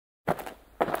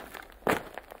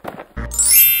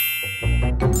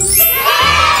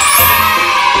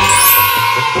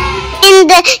in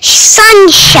the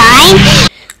sunshine.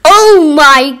 Oh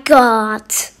my God!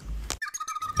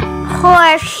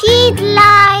 Khorshid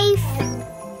life.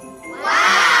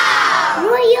 Wow!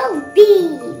 Royal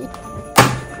bee.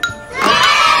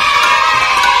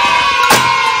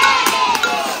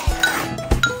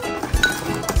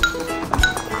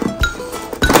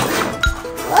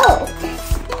 Whoa!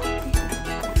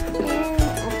 And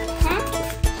a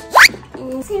package.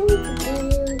 And to do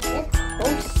the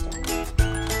poster.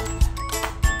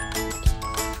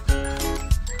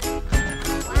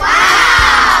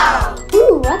 Wow!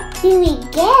 Ooh, what do we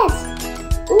get?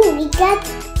 Ooh, we got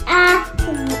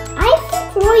I think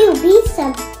Royal B's a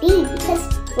bee because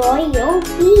Royal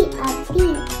B a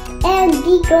bee and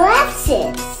the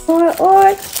glasses or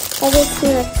it's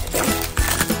not.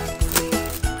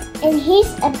 And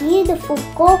here's a beautiful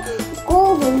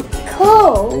golden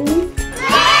comb.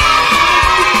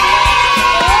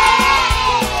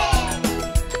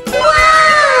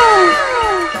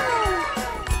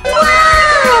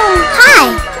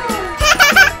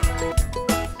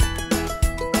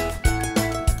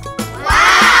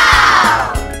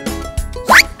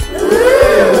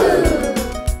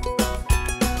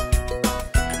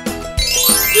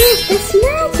 That's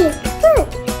magic! Look!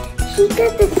 She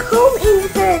got the comb in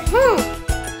her head.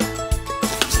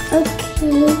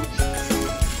 Okay.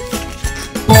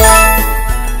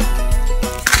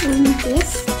 And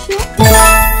this chip.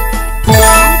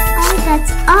 Oh,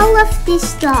 that's all of this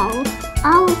doll.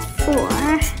 All four.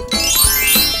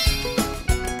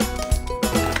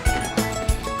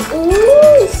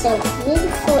 Ooh, so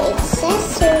beautiful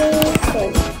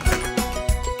accessories.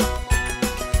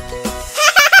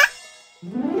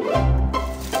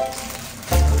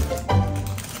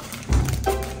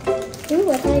 Ooh,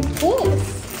 what are this?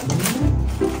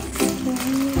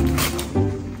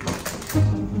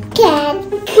 Catty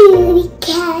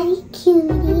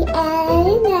cutie,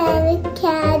 another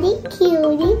catty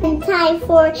cutie. And time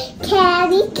for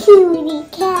catty cutie.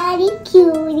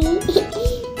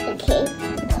 Okay,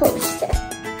 poster.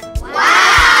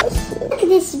 Wow! Look at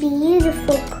this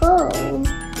beautiful comb.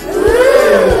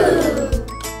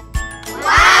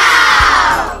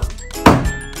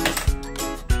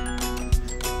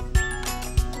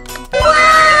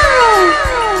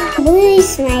 Blue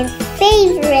is my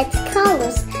favorite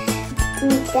colors.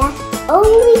 The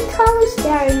only colors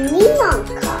that are neon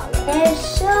colors. They're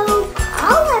so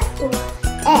colorful.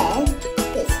 And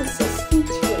this is a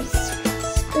see-through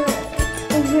skirt.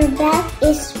 And her back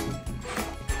is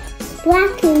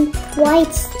black and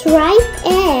white stripe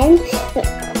and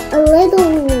a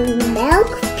little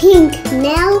pink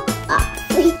milk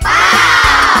outfit.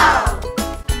 Wow!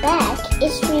 Back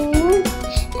is removed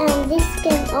and this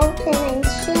can open and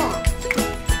shut.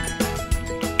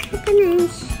 Open and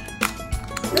shut.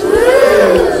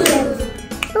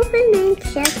 Open and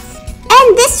shut. And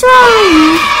this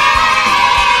one!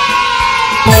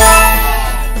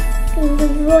 And the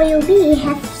Royal Bee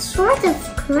has sort of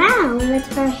crown with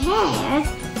her hair.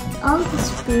 All this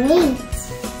braids.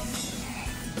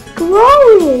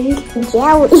 Glowing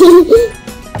jelly.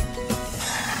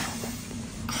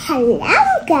 Hello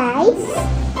guys!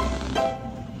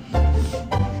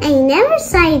 I never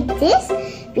saw this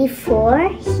before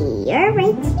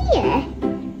right here.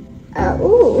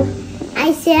 Oh,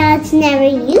 I saw it's never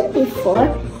you before.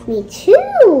 Me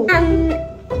too.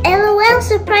 LOL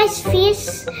Surprise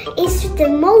Fierce is the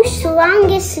most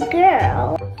longest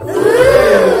girl.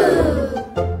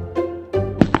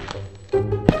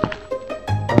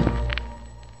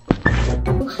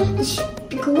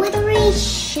 Glittery,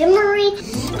 shimmery,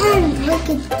 and look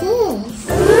at this.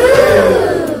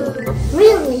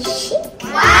 Really chic.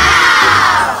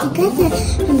 Wow! She got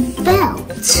a belt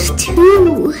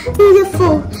too.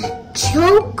 Beautiful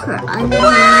choker on the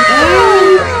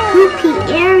hoopy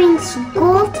earrings,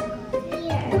 gold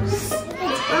ears.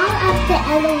 It's all of the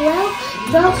LOL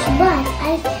dolls, but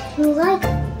I like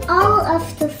all of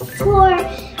the 4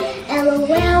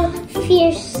 LOL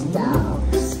Fierce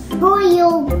dolls.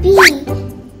 Royal Bee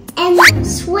and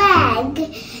Swag,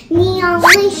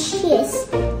 Neonlicious,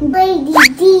 Lady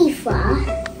Diva.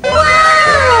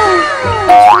 Wow!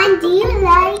 Which one do you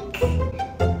like?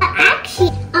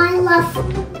 Actually, I love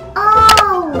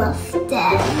all of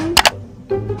them.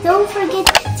 Don't forget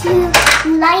to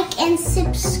like and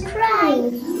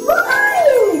subscribe. Who are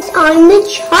you? I'm the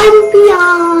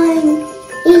champion.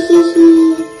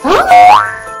 Huh?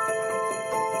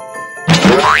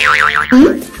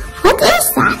 What is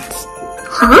that?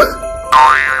 Huh? I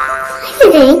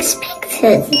didn't expect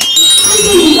it.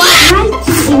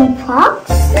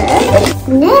 Imposter?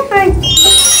 Never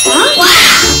thought.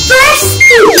 Wow! First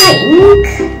drink.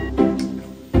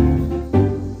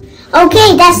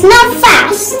 Okay, that's not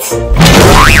fast.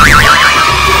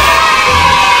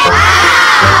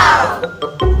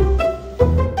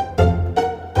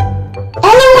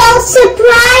 LOL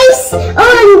surprise!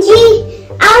 OMG!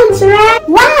 Outright!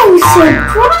 Wow,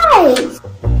 surprise!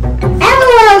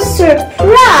 LOL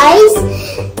surprise!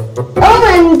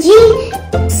 OMG!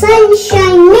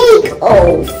 Sunshine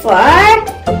makeover!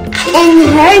 And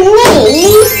her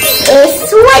name is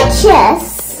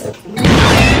Switches!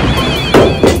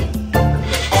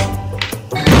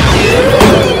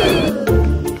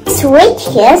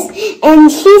 Switches, and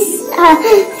she's a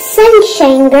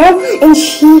sunshine girl, and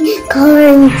she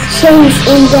color changed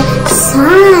in the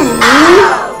sun.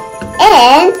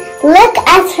 And look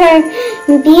at her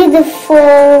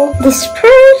beautiful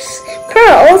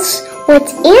pearls with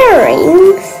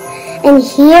earrings. And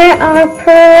here are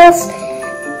pearls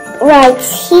right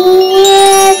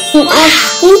here. And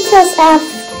details of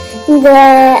the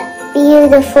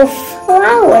beautiful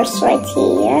flowers right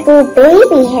here. The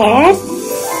baby hair.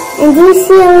 And do you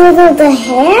see a little the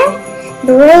hair?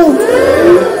 Braiding.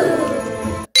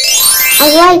 I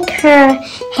like her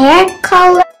hair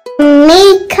color,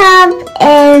 makeup,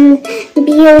 and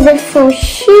beautiful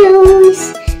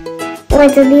shoes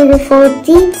with a beautiful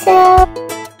detail.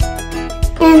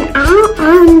 And I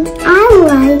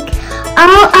like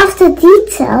all of the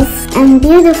details and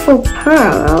beautiful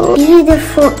pearls,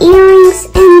 beautiful earrings,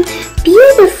 and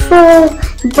beautiful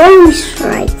bows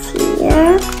right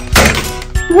here.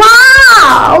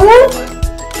 Wow!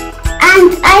 And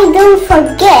I don't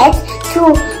forget to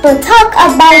talk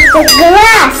about the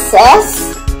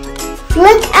glasses.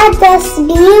 Look at this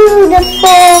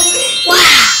beautiful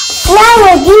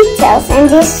flower details, and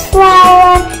this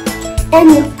flower and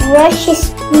the brush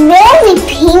is very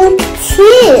pink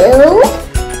too.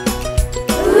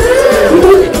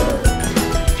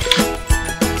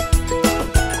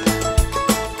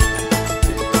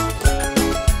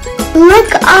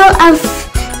 Look all of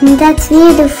that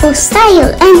beautiful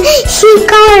style, and she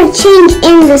color change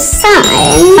in the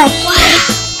sun.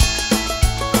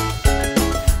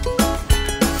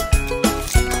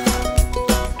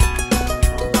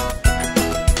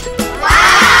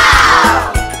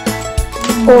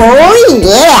 Oh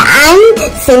yeah, I'm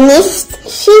finished.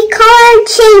 She color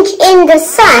change in the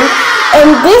sun, and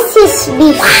this is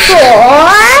before.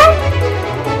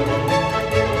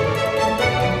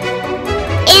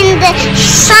 In the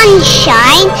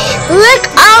sunshine, look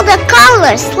all the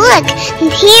colors. Look,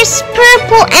 here's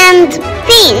purple and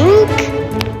pink.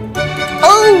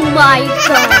 Oh my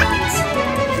god!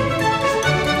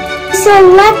 So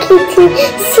lucky to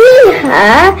see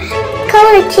her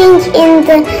color change in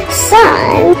the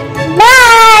sun.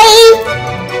 Bye!